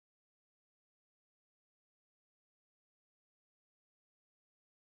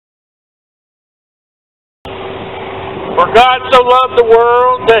God so loved the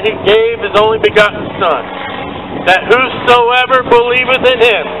world that he gave his only begotten Son, that whosoever believeth in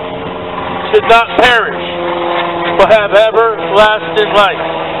him should not perish, but have everlasting life.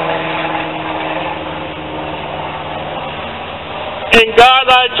 In God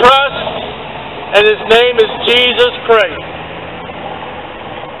I trust, and his name is Jesus Christ.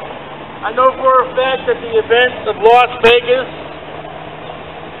 I know for a fact that the events of Las Vegas,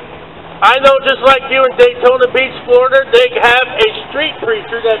 I know just like you in Daytona Beach, Florida, they have a street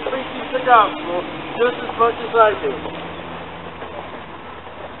preacher that preaches the gospel just as much as I do.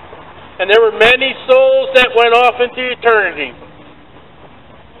 And there were many souls that went off into eternity.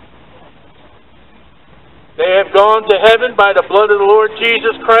 They have gone to heaven by the blood of the Lord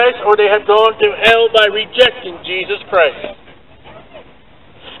Jesus Christ, or they have gone to hell by rejecting Jesus Christ.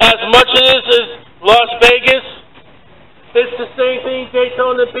 As much as Las Vegas, it's the same thing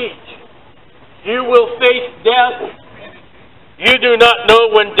Daytona Beach. You will face death. You do not know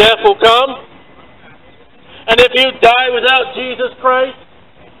when death will come. And if you die without Jesus Christ,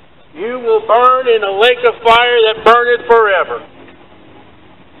 you will burn in a lake of fire that burneth forever.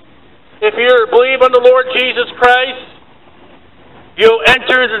 If you believe on the Lord Jesus Christ, you'll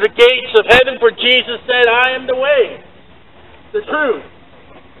enter the gates of heaven, for Jesus said, I am the way, the truth,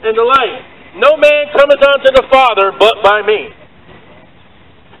 and the life. No man cometh unto the Father but by me.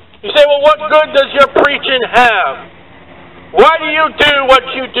 You say, well, what good does your preaching have? Why do you do what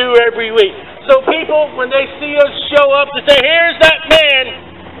you do every week? So people, when they see us show up, they say, here's that man,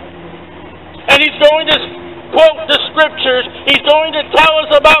 and he's going to quote the scriptures. He's going to tell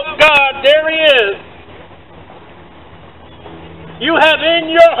us about God. There he is. You have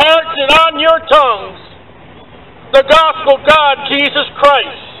in your hearts and on your tongues the gospel of God, Jesus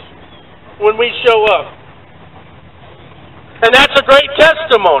Christ, when we show up. And that's a great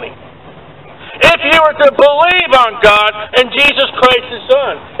testimony. If you were to believe on God and Jesus Christ His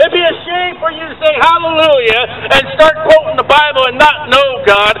Son, it'd be a shame for you to say hallelujah and start quoting the Bible and not know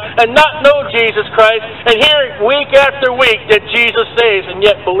God and not know Jesus Christ and hear week after week that Jesus saves and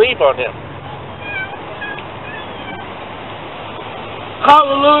yet believe on Him.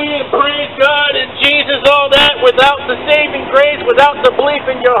 Hallelujah, praise God and Jesus, all that, without the saving grace, without the belief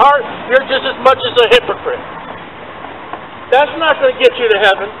in your heart, you're just as much as a hypocrite. That's not going to get you to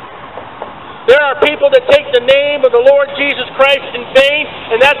heaven. There are people that take the name of the Lord Jesus Christ in vain,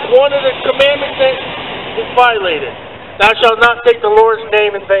 and that's one of the commandments that is violated. Thou shalt not take the Lord's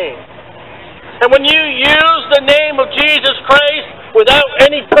name in vain. And when you use the name of Jesus Christ without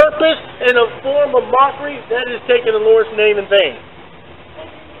any purpose in a form of mockery, that is taking the Lord's name in vain.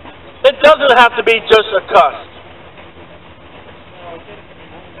 It doesn't have to be just a cuss.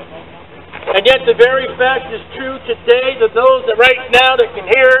 And yet the very fact is true today to those that right now that can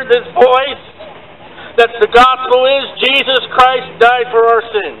hear this voice, that the gospel is Jesus Christ died for our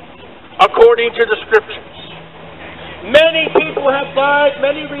sins, according to the scriptures. Many people have died,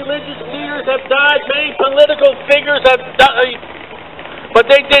 many religious leaders have died, many political figures have died, but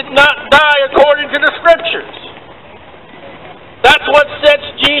they did not die according to the scriptures. That's what sets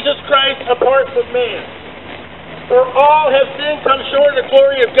Jesus Christ apart from man. For all have sinned, come short of the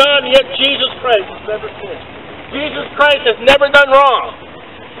glory of God, and yet Jesus Christ has never sinned. Jesus Christ has never done wrong.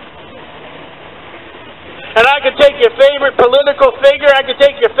 And I can take your favorite political figure, I can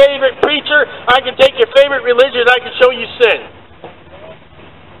take your favorite preacher, I can take your favorite religion, I can show you sin.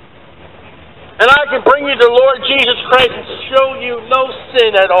 And I can bring you to the Lord Jesus Christ and show you no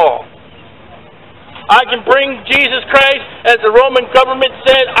sin at all. I can bring Jesus Christ, as the Roman government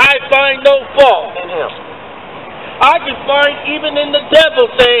said, I find no fault in Him. I can find even in the devil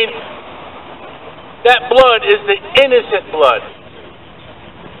saying that blood is the innocent blood.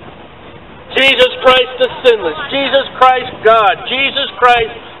 Jesus Christ the sinless. Jesus Christ God. Jesus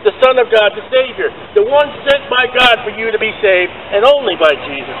Christ the Son of God, the Savior. The one sent by God for you to be saved, and only by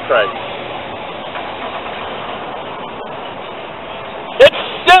Jesus Christ. It's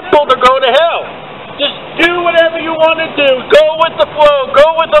simple to go to hell. Just do whatever you want to do. Go with the flow. Go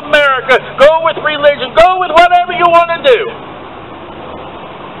with America. Go with religion. Go with whatever you want to do.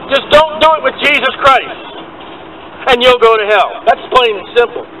 Just don't do it with Jesus Christ, and you'll go to hell. That's plain and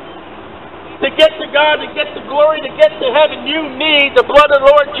simple. To get to God, to get to glory, to get to heaven, you need the blood of the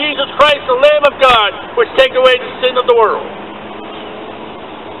Lord Jesus Christ, the Lamb of God, which take away the sin of the world.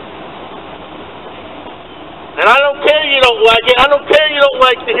 And I don't care you don't like it. I don't care you don't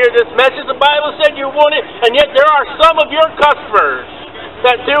like to hear this message. The Bible said you want it, and yet there are some of your customers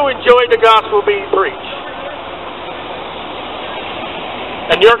that do enjoy the gospel being preached.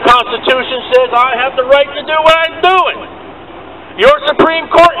 And your Constitution says I have the right to do what I'm doing. Your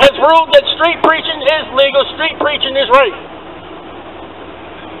Supreme Court has ruled that street preaching is legal, street preaching is right.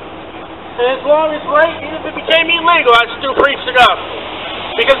 And as long as right, even if it became illegal, I'd still preach the gospel.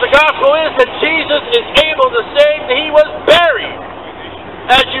 Because the gospel is that Jesus is able to save, that he was buried,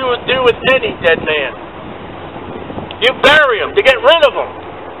 as you would do with any dead man. You bury him to get rid of him.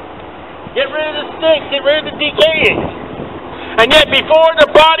 Get rid of the stink, get rid of the decaying. And yet before the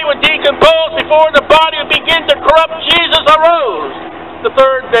body would decompose, before the body would begin to corrupt, Jesus arose the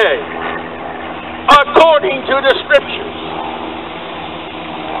third day, according to the Scriptures.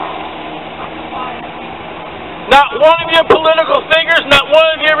 Not one of your political figures, not one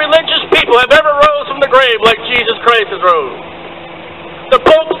of your religious people have ever rose from the grave like Jesus Christ has rose. The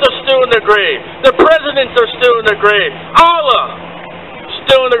popes are still in their grave. The presidents are still in their grave. Allah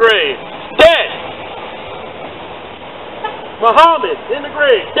still in the grave. Dead. Muhammad in the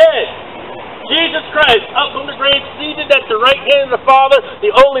grave. Dead. Jesus Christ up from the grave, seated at the right hand of the Father,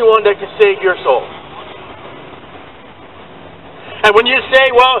 the only one that can save your soul. And when you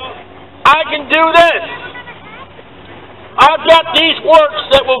say, well, I can do this, I've got these works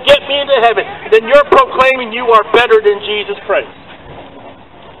that will get me into heaven, then you're proclaiming you are better than Jesus Christ.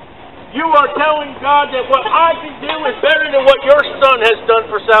 You are telling God that what I can do is better than what your Son has done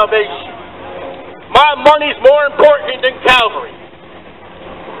for salvation. My money's more important than Calvary.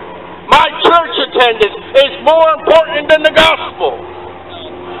 My church attendance is more important than the gospel.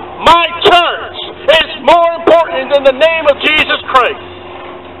 My church is more important than the name of Jesus Christ.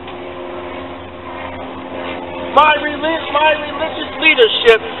 My religious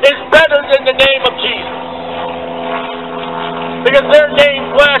leadership is better than the name of Jesus. Because their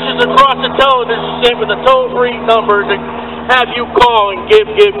name flashes across the television set with a toll-free number to have you call and give.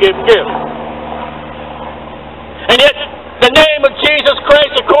 And yet, the name of Jesus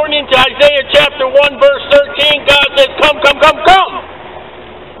Christ, according to Isaiah chapter 1, verse 13, God says, come.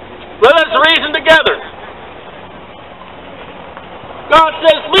 Let us reason together. God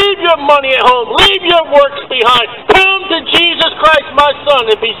says, leave your money at home. Leave your works behind. Come to Jesus Christ, my Son,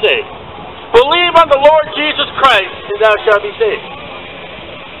 and be saved. Believe on the Lord Jesus Christ, and thou shalt be saved.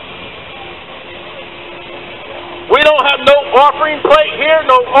 We don't have no offering plate here,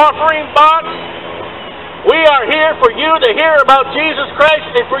 no offering box. We are here for you to hear about Jesus Christ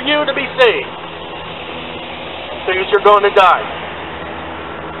and for you to be saved. Because you're going to die.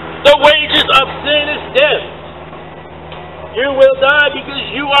 The wages of sin is death. You will die because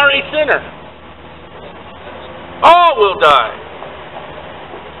you are a sinner. All will die.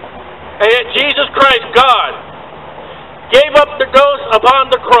 And yet Jesus Christ, God, gave up the ghost upon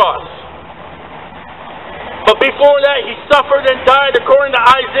the cross. But before that, he suffered and died according to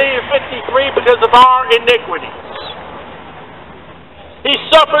Isaiah 53 because of our iniquities. He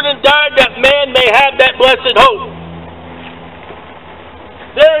suffered and died that man may have that blessed hope.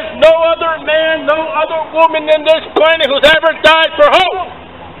 There is no other man, no other woman in this planet who's ever died for hope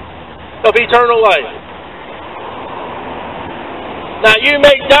of eternal life. Now, you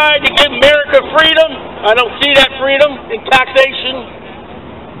may die to give America freedom. I don't see that freedom in taxation.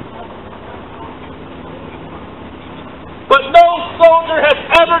 But no soldier has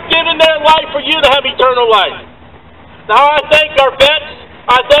ever given their life for you to have eternal life. Now, I thank our vets,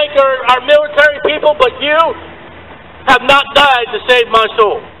 I thank our military people, but you have not died to save my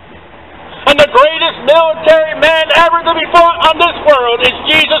soul. And the greatest military man ever to be fought on this world is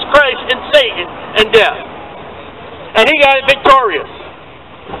Jesus Christ and Satan and death. And he got it victorious.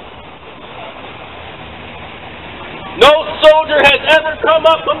 No soldier has ever come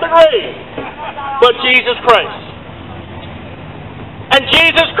up from the grave but Jesus Christ. And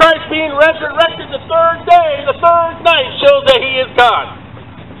Jesus Christ being resurrected the third day, the third night, shows that he is God.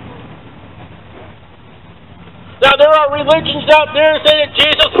 Now, there are religions out there saying that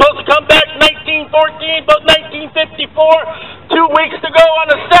Jesus was supposed to come back in 1914, but 1954, 2 weeks ago on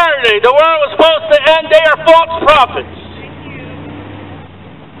a Saturday, the world was supposed to end. They are false prophets.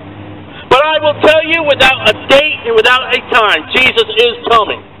 But I will tell you, without a date and without a time, Jesus is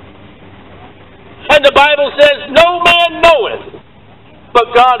coming. And the Bible says, no man knoweth but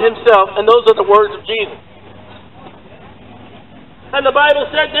God himself, and those are the words of Jesus. And the Bible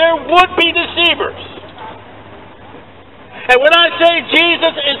said there would be deceivers. And when I say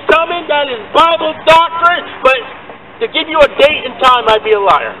Jesus is coming, that is Bible doctrine, but to give you a date and time, I'd be a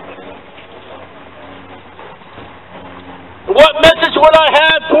liar. What message would I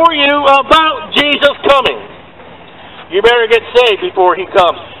have for you about Jesus coming? You better get saved before he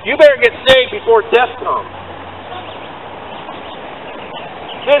comes. You better get saved before death comes.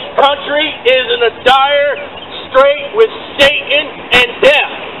 This country is in a dire strait with Satan and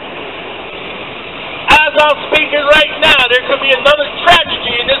death. As I'm speaking right now, there could be another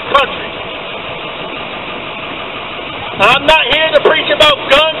tragedy in this country. I'm not here to preach about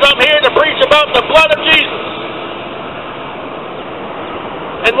guns. I'm here to preach about the blood of Jesus.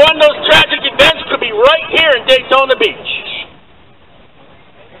 And one of those tragic events could be right here in Daytona Beach.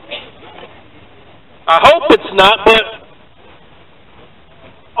 I hope it's not, but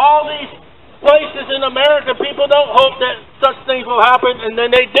all these places in America, people don't hope that such things will happen, and then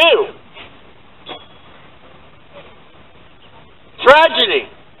they do. Tragedy.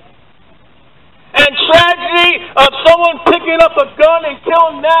 And tragedy of someone picking up a gun and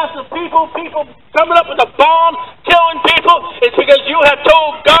killing massive people, people coming up with a bomb, killing people, it's because you have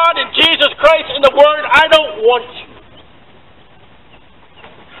told God and Jesus Christ in the Word, I don't want you.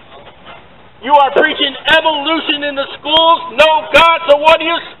 You are preaching evolution in the schools. No God, so what do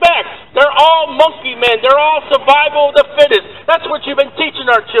you expect? They're all monkey men. They're all survival of the fittest. That's what you've been teaching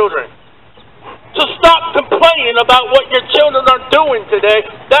our children. So stop complaining about what your children are doing today.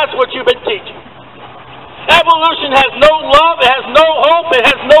 That's what you've been teaching. Evolution has no love, it has no hope, it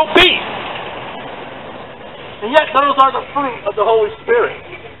has no peace. And yet those are the fruit of the Holy Spirit.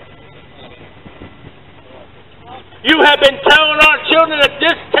 You have been telling our children that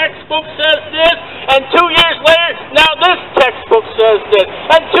this textbook says this, and 2 years later, now this textbook says this,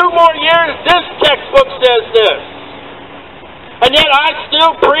 and 2 more years, this textbook says this. And yet I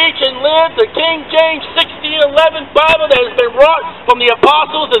still preach and live the King James 1611 Bible that has been wrought from the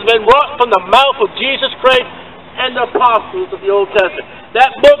apostles, has been wrought from the mouth of Jesus Christ and the apostles of the Old Testament.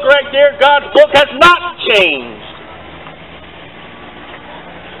 That book right there, God's book, has not changed.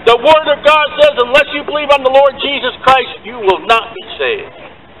 The Word of God says, unless you believe on the Lord Jesus Christ, you will not be saved.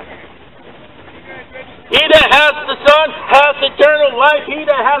 He that has the Son has eternal life. He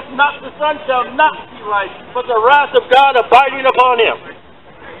that has not the Son shall not see life, but the wrath of God abiding upon him.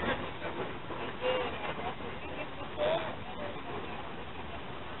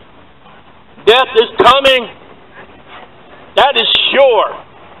 Death is coming. That is sure.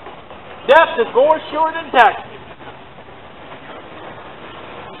 Death is more sure than taxes.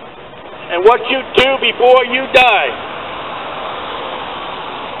 And what you do before you die.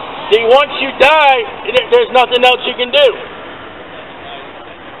 See, once you die, there's nothing else you can do.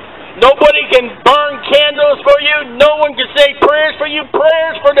 Nobody can burn candles for you. No one can say prayers for you.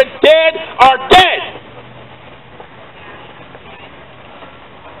 Prayers for the dead are dead.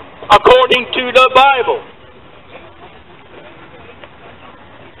 According to the Bible.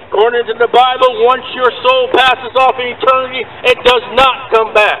 According to the Bible, once your soul passes off in eternity, it does not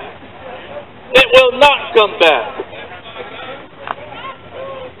come back. It will not come back.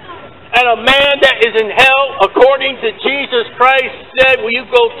 And a man that is in hell, according to Jesus Christ, said, will you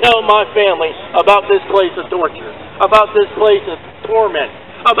go tell my family about this place of torture, about this place of torment,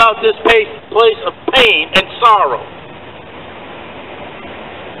 about this place of pain and sorrow.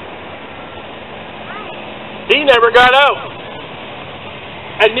 He never got out.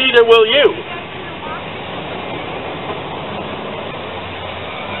 And neither will you.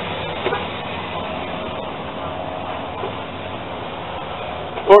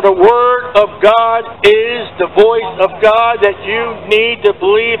 For the Word of God is the voice of God that you need to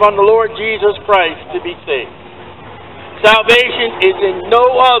believe on the Lord Jesus Christ to be saved. Salvation is in no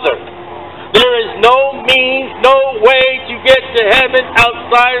other. There is no means, no way to get to heaven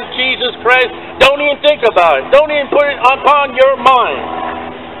outside of Jesus Christ. Don't even think about it. Don't even put it upon your mind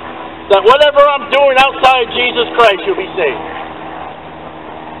that whatever I'm doing outside of Jesus Christ, you'll be saved.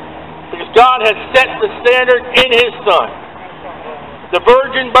 Because God has set the standard in His Son. The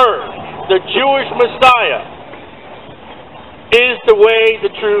virgin birth, the Jewish Messiah, is the way,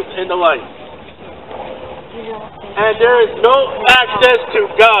 the truth, and the life. And there is no access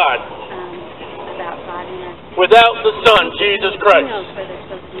to God without the Son, Jesus Christ.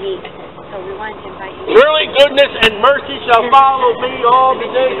 Surely goodness and mercy shall follow me all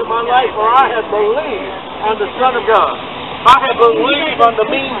the days of my life, for I have believed on the Son of God. I have believed on the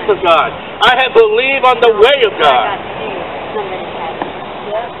means of God. I have believed on the way of God.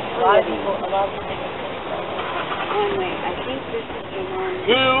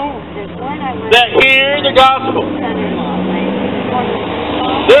 You that hear the gospel,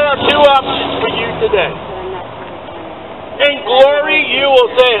 there are 2 options for you today. In glory, you will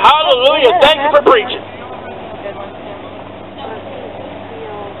say, hallelujah, thank you for preaching.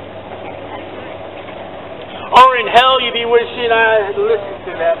 Or in hell, you'll be wishing I had listened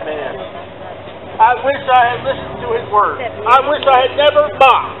to that man. I wish I had listened to his word. I wish I had never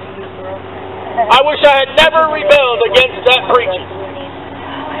mocked. I wish I had never rebelled against that preaching.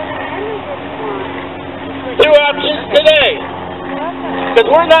 2 options today. Because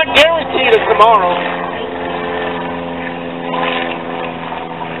we're not guaranteed a tomorrow.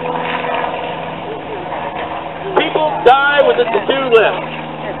 live.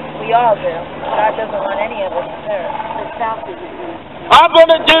 We all do. God doesn't want any of us to perish. I'm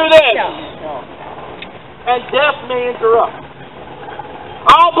going to do this. And death may interrupt.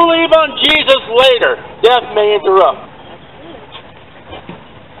 I'll believe on Jesus later. Death may interrupt.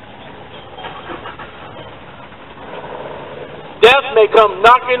 Death may come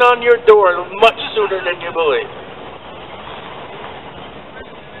knocking on your door much sooner than you believe.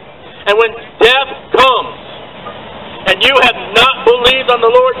 And when death comes, and you have not believed on the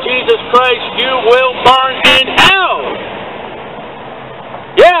Lord Jesus Christ, you will burn in hell.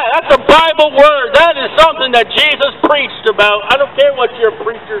 Yeah, that's a Bible word. That is something that Jesus preached about. I don't care what your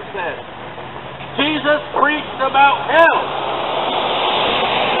preacher says. Jesus preached about hell.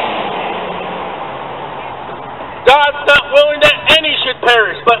 God's not willing that any should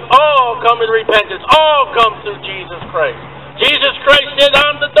perish, but all come in repentance. All come through Jesus Christ. Jesus Christ is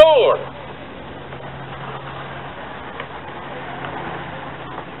on the door.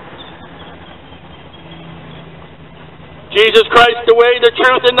 Jesus Christ, the way, the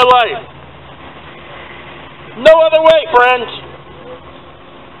truth, and the life. No other way, friends.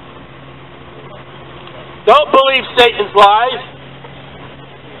 Don't believe Satan's lies.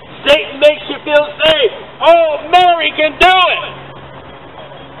 Satan makes you feel safe. Oh, Mary can do it.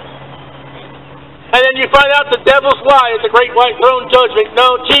 And then you find out the devil's lie at the great white throne judgment.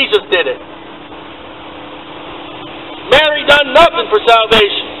 No, Jesus did it. Mary done nothing for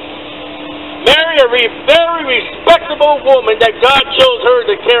salvation. Mary, a very respectable woman that God chose her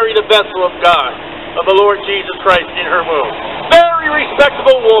to carry the vessel of God, of the Lord Jesus Christ in her womb. Very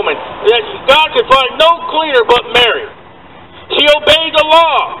respectable woman that God could find no cleaner but Mary. She obeyed the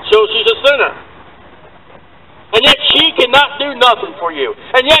law, so she's a sinner. And yet she cannot do nothing for you.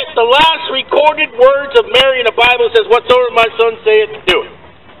 And yet the last recorded words of Mary in the Bible says, whatsoever my son saith, do it.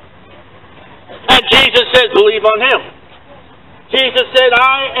 And Jesus says, believe on him. Jesus said,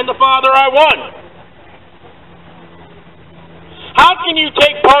 I and the Father are one. How can you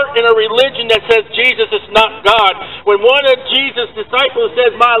take part in a religion that says Jesus is not God when one of Jesus' disciples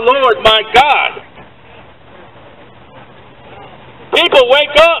says, my Lord, my God? People,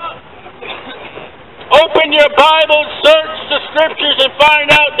 wake up. Open your Bible, search the Scriptures, and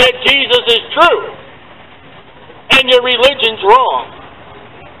find out that Jesus is true. And your religion's wrong.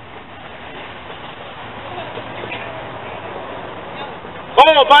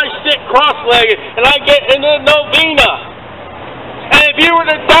 Oh, if I sit cross-legged and I get in the novena, and if you were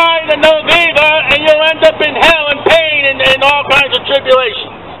to die in the novena, and you'll end up in hell and pain and all kinds of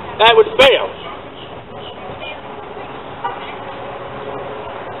tribulations, that would fail.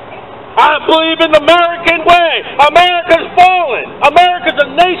 I believe in the American way. America's fallen. America's a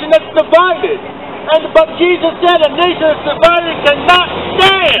nation that's divided. But Jesus said a nation that's divided cannot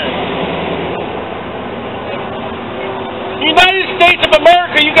stand. The United States of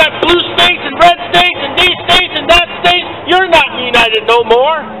America, you got blue states and red states and these states and that state. You're not united no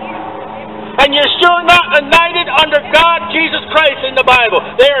more. And you're sure not united under God, Jesus Christ in the Bible.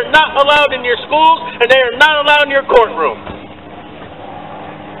 They are not allowed in your schools and they are not allowed in your courtroom.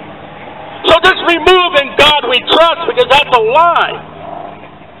 So just remove in God we trust, because that's a lie.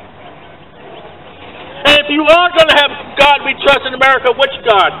 And if you are going to have God we trust in America, which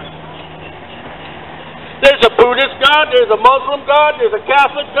God? There's a Buddhist God, there's a Muslim God, there's a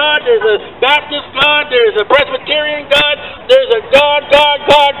Catholic God, there's a Baptist God, there's a Presbyterian God, there's a God,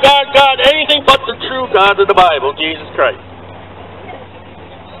 anything but the true God of the Bible, Jesus Christ.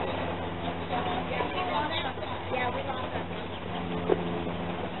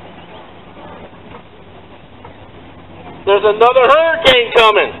 There's another hurricane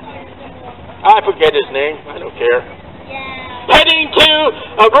coming. I forget his name. I don't care. Heading to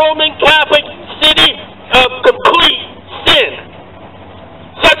a Roman Catholic city of complete sin,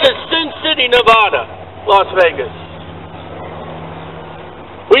 such as Sin City, Nevada, Las Vegas.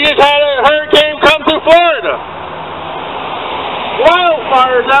 We just had a hurricane come through Florida.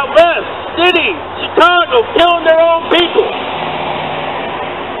 Wildfires out west, cities, Chicago, killing their own people.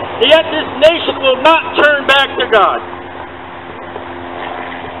 Yet this nation will not turn back to God.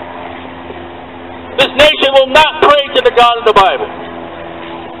 This nation will not pray to the God of the Bible.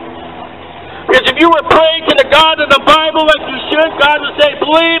 Because if you were praying to the God of the Bible like you should, God would say,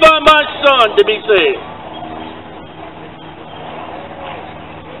 believe on my Son to be saved.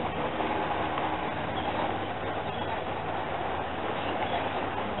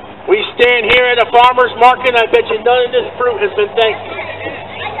 We stand here at a farmer's market, and I bet you none of this fruit has been thanked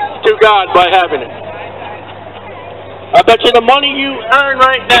to God by having it. I bet you the money you earn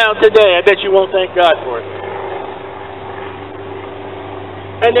right now today, I bet you won't thank God for it.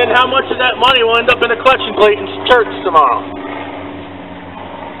 And then how much of that money will end up in a collection plate in church tomorrow?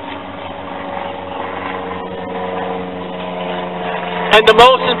 And the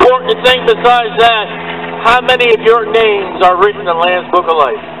most important thing besides that, how many of your names are written in the Lamb's Book of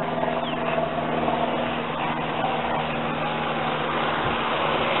Life?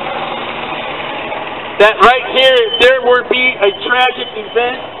 That right here, if there would be a tragic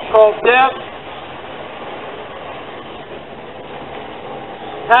event called death,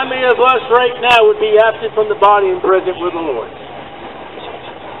 how many of us right now would be absent from the body and present with the Lord?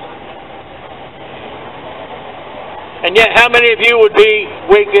 And yet, how many of you would be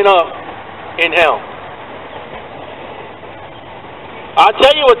waking up in hell? I'll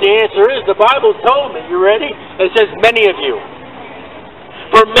tell you what the answer is. The Bible told me. You ready? It says, many of you.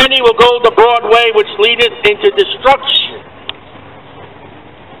 For many will go the broad way which leadeth into destruction,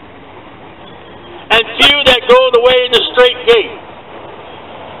 and few that go the way in the straight gate.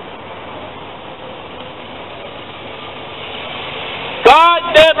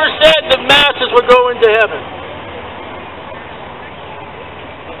 God never said the masses would go into heaven.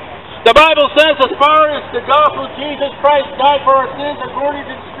 The Bible says, as far as the gospel, Jesus Christ died for our sins according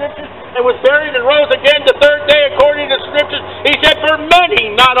to the Scriptures, and was buried and rose again the third day according to the Scriptures. He said, for many,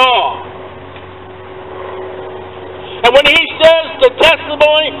 not all. And when he says the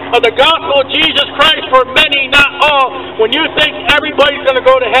testimony of the gospel of Jesus Christ, for many, not all, when you think everybody's going to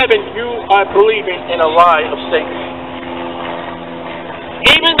go to heaven, you are believing in a lie of Satan.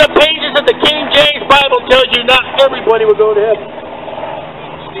 Even the pages of the King James Bible tells you not everybody will go to heaven.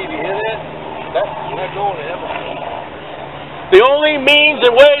 Steve, you hear that? You're not going to heaven. The only means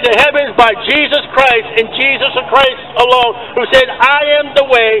and way to heaven is by Jesus Christ and Jesus Christ alone, who said, I am the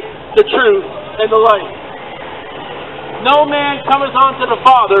way, the truth, and the life. No man cometh unto the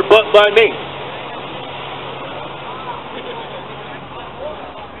Father but by me.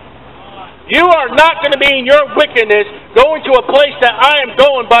 You are not going to be in your wickedness going to a place that I am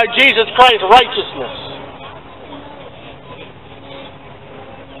going by Jesus Christ's righteousness.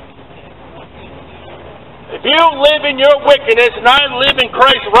 If you live in your wickedness and I live in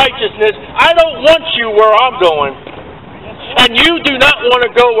Christ's righteousness, I don't want you where I'm going. And you do not want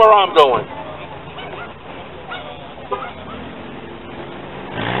to go where I'm going.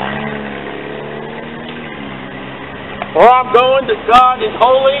 Where I'm going, that God is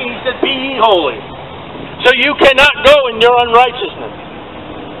holy, He said, be ye holy. So you cannot go in your unrighteousness.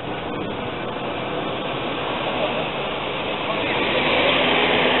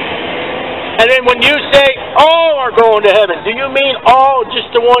 And then when you say all are going to heaven, do you mean all, just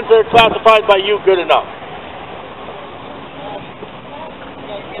the ones that are classified by you good enough?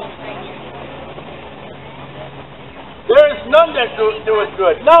 There is none that do it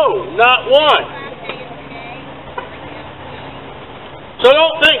good. No, not one. So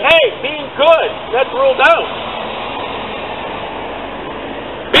don't think, hey, being good, that's ruled out.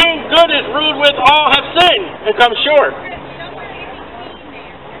 Being good is ruled with all have sinned and come short.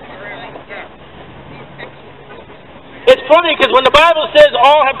 It's funny because when the Bible says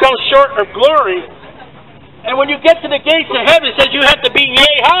all have come short of glory, and when you get to the gates of heaven, it says you have to be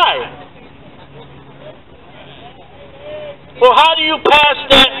yea high. Well, how do you pass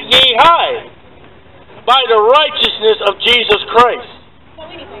that yea high? By the righteousness of Jesus Christ.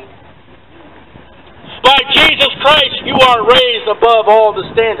 By Jesus Christ, you are raised above all the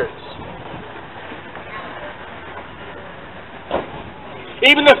standards.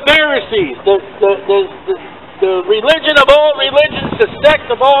 Even the Pharisees, the religion of all religions, the sect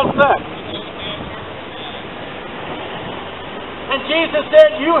of all sects. And Jesus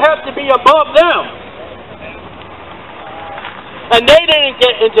said, you have to be above them. And they didn't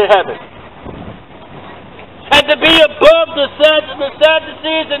get into heaven. And to be above the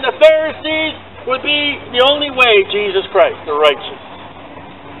Sadducees and the Pharisees would be the only way, Jesus Christ, the righteous.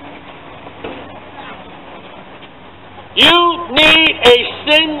 You need a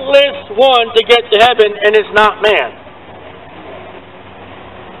sinless one to get to heaven, and it's not man.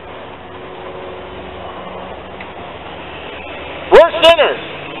 We're sinners.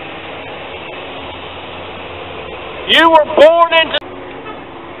 You were born into...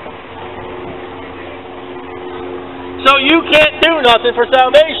 So you can't do nothing for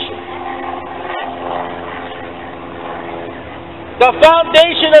salvation. The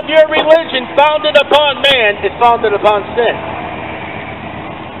foundation of your religion, founded upon man, is founded upon sin.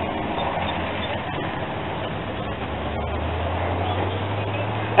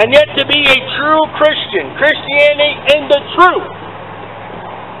 And yet to be a true Christian, Christianity in the truth,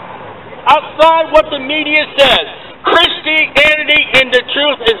 outside what the media says, Christianity in the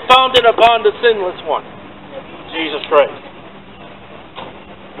truth is founded upon the sinless one, Jesus Christ.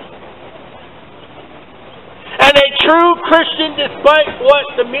 And a true Christian, despite what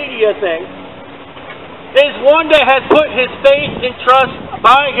the media thinks, is one that has put his faith and trust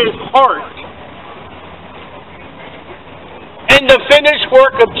by his heart in the finished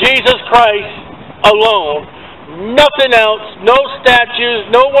work of Jesus Christ alone. Nothing else, no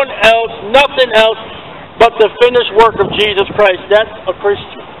statues, no one else, nothing else but the finished work of Jesus Christ. That's a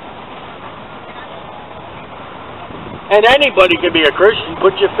Christian. And anybody can be a Christian.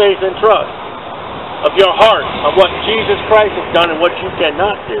 Put your faith and trust of your heart, of what Jesus Christ has done and what you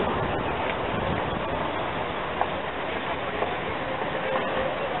cannot do.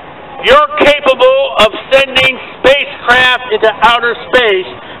 You're capable of sending spacecraft into outer space,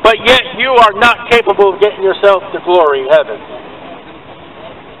 but yet you are not capable of getting yourself to glory, heaven.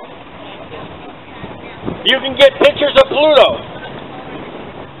 You can get pictures of Pluto.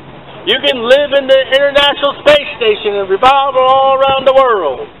 You can live in the International Space Station and revolve all around the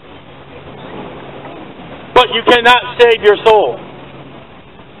world. But you cannot save your soul.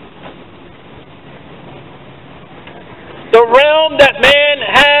 The realm that man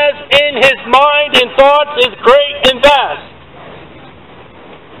has in his mind and thoughts is great and vast.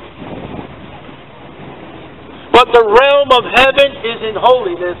 But the realm of heaven is in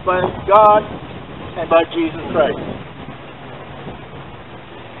holiness by God and by Jesus Christ.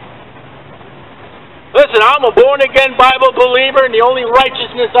 Listen, I'm a born-again Bible believer, and the only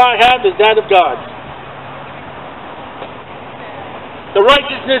righteousness I have is that of God. The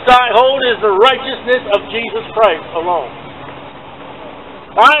righteousness I hold is the righteousness of Jesus Christ alone.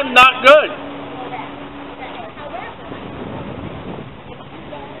 I'm not good.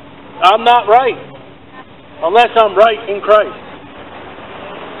 I'm not right unless I'm right in Christ.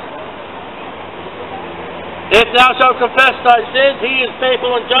 If thou shalt confess thy sins, he is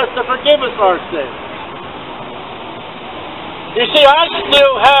faithful and just to forgive us our sins. You see, I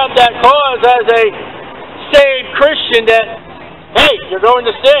still have that cause as a saved Christian that, hey, you're going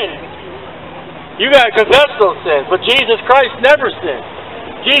to sin. You got to confess those sins. But Jesus Christ never sinned.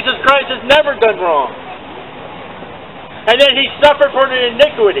 Jesus Christ has never done wrong. And then he suffered for the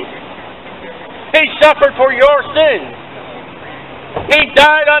iniquity. He suffered for your sins. He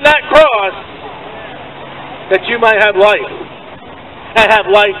died on that cross that you might have life and have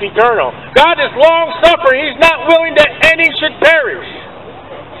life eternal. God is long-suffering. He's not willing that any should perish.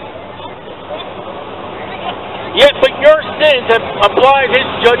 Yet, but your sins have applied his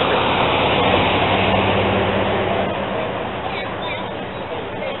judgment.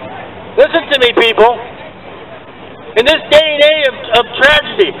 Listen to me, people. In this day and age of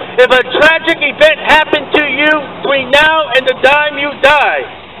tragedy, if a tragic event happened to you between now and the time you die,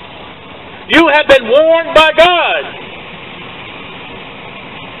 you have been warned by God.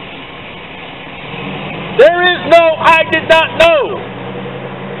 There is no I did not know.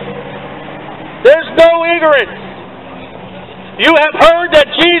 There's no ignorance. You have heard that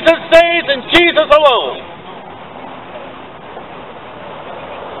Jesus saves and Jesus alone.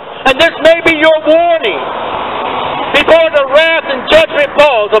 And this may be your warning before the wrath and judgment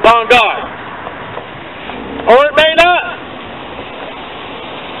falls upon God. Or it may not.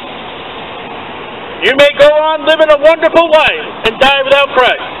 You may go on living a wonderful life and die without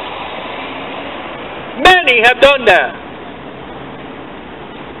Christ. Many have done that.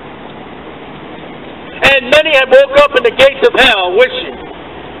 And many have woke up in the gates of hell wishing,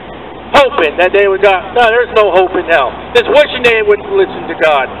 hoping that they would die. No, there's no hope in hell. Just wishing they would listen to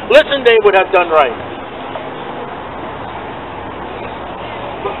God. Listen, they would have done right.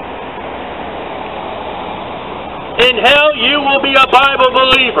 In hell, you will be a Bible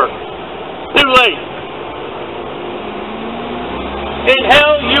believer. Too late. In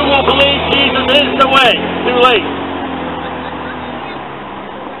hell, you will believe Jesus is the way. Too late.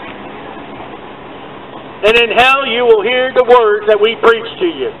 And in hell, you will hear the words that we preach to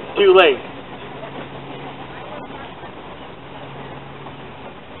you. Too late.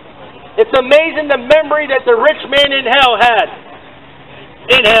 It's amazing the memory that the rich man in hell had.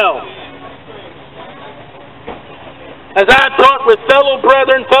 In hell. As I've talked with fellow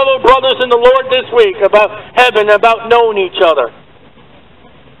brethren, fellow brothers in the Lord this week about heaven, about knowing each other.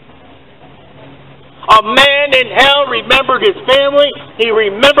 A man in hell remembered his family. He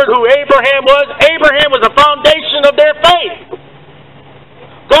remembered who Abraham was. Abraham was the foundation of their faith.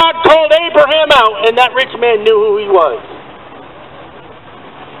 God called Abraham out, and that rich man knew who he was.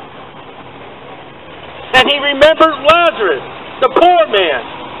 And he remembered Lazarus, the poor man,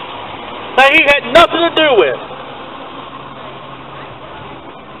 that he had nothing to do with.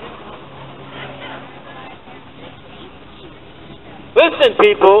 Listen,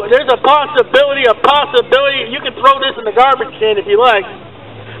 people, there's a possibility, you can throw this in the garbage can if you like.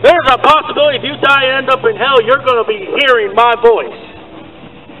 There's a possibility if you die and end up in hell, you're going to be hearing my voice.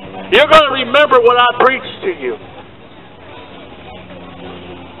 You're going to remember what I preached to you.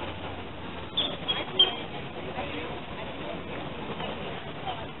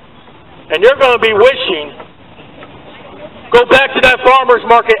 And you're going to be wishing, go back to that farmer's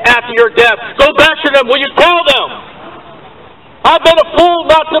market after your death. Go back to them. Will you tell them? I've been a fool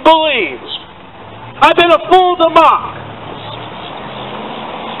not to believe. I've been a fool to mock.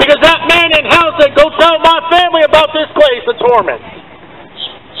 Because that man in hell said, go tell my family about this place of torment.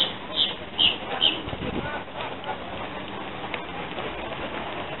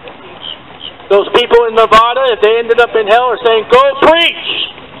 Those people in Nevada, if they ended up in hell, are saying, go preach.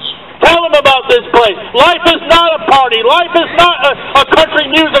 Tell them about this place. Life is not a party. Life is not a country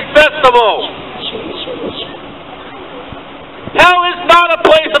music festival. Hell is not a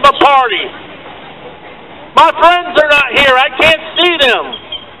place of a party. My friends are not here. I can't see them.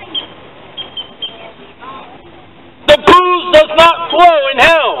 The booze does not flow in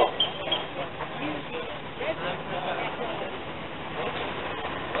hell.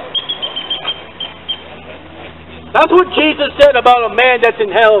 That's what Jesus said about a man that's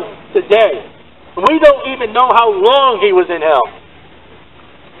in hell today. We don't even know how long he was in hell.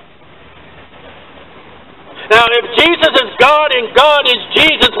 Now, if Jesus is God and God is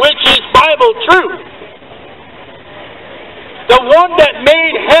Jesus, which is Bible truth, the one that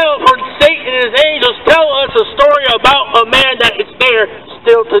made hell for Satan and his angels tell us a story about a man that is there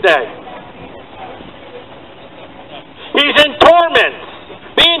still today. He's in torment,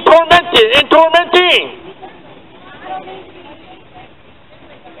 being tormented and tormenting.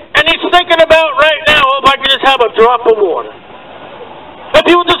 And he's thinking about right now, if I could just have a drop of water. If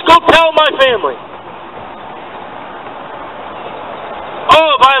he would just go tell my family. Oh,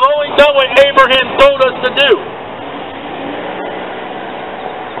 if I've only done what Abraham told us to do.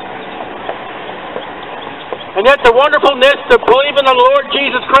 And yet the wonderfulness to believe in the Lord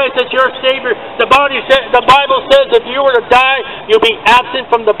Jesus Christ as your Savior. The Bible says if you were to die, you'll be absent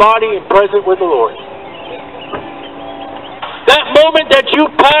from the body and present with the Lord. That moment that you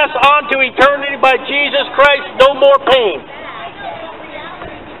pass on to eternity by Jesus Christ, no more pain.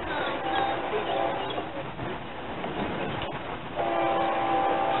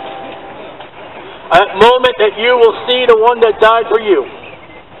 That moment that you will see the one that died for you.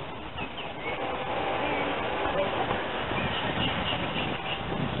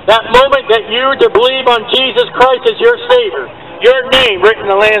 That moment that you to believe on Jesus Christ as your Savior. Your name written in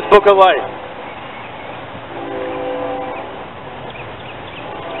the Lamb's Book of Life.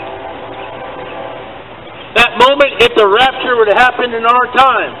 That moment, if the rapture were to happen in our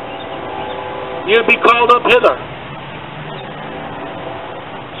time, you'd be called up hither.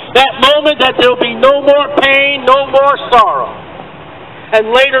 That moment that there will be no more pain, no more sorrow,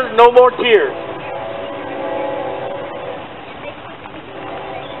 and later no more tears.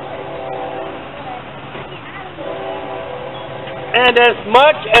 And as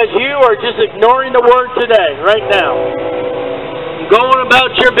much as you are just ignoring the word today, right now, going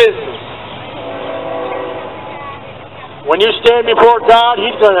about your business, when you stand before God,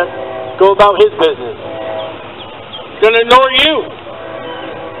 He's going to go about His business. He's going to ignore you.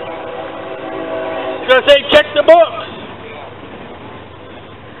 He's going to say, check the books.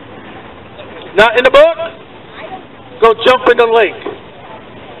 Not in the book? Go jump in the lake.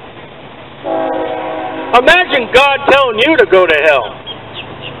 Imagine God telling you to go to hell.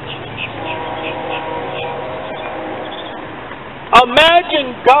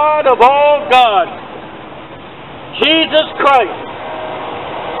 Imagine God of all gods, Jesus Christ,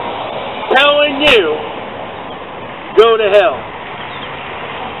 telling you, go to hell.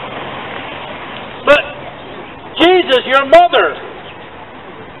 But Jesus, your mother,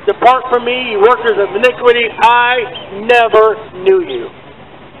 depart from me, you workers of iniquity, I never knew you.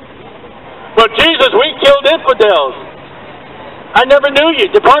 But Jesus, we killed infidels. I never knew you.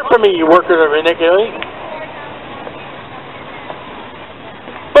 Depart from me, you workers of iniquity.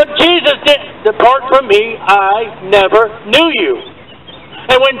 But Jesus didn't. Depart from me, I never knew you.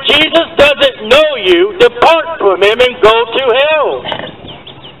 And when Jesus doesn't know you, depart from Him and go to hell.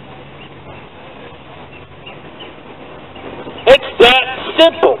 It's that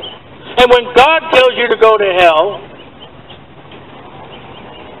simple. And when God tells you to go to hell,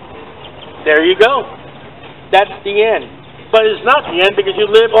 there you go. That's the end. But it's not the end because you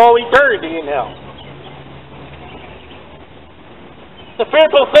live all eternity in hell. It's a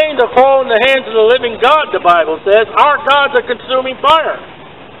fearful thing to fall in the hands of the living God, the Bible says. Our God's a consuming fire.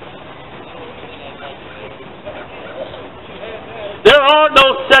 There are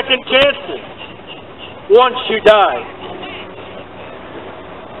no second chances once you die.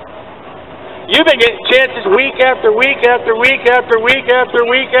 You've been getting chances week after week after week after week after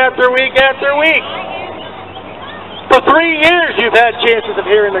week after week after week. For 3 years you've had chances of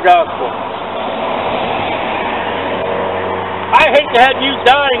hearing the gospel. I hate to have you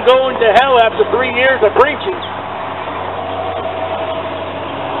die and go into hell after 3 years of preaching.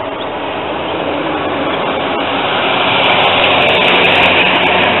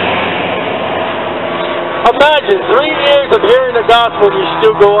 Imagine 3 years of hearing the gospel and you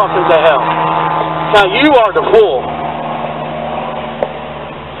still go off into hell. Now you are the fool.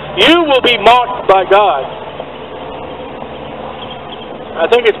 You will be mocked by God. I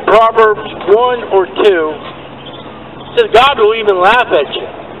think it's Proverbs 1 or 2. It says God will even laugh at you.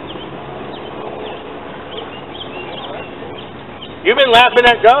 You've been laughing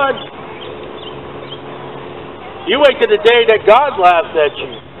at God. You wait till the day that God laughs at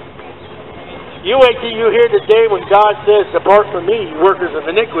you. You wait till you hear the day when God says, "Depart from me, you workers of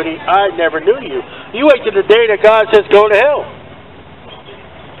iniquity, I never knew you." You wait till the day that God says, "Go to hell."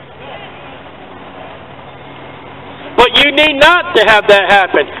 But you need not to have that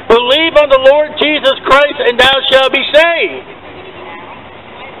happen. Believe on the Lord Jesus Christ and thou shalt be saved.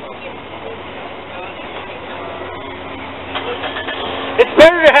 It's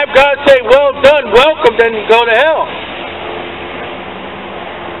better to have God say, "Well done, welcome," than go to hell.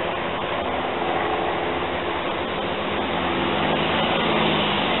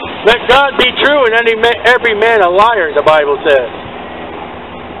 Let God be true and every man a liar, the Bible says.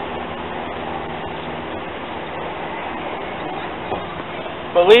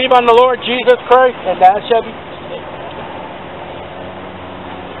 Believe on the Lord Jesus Christ and thou shalt be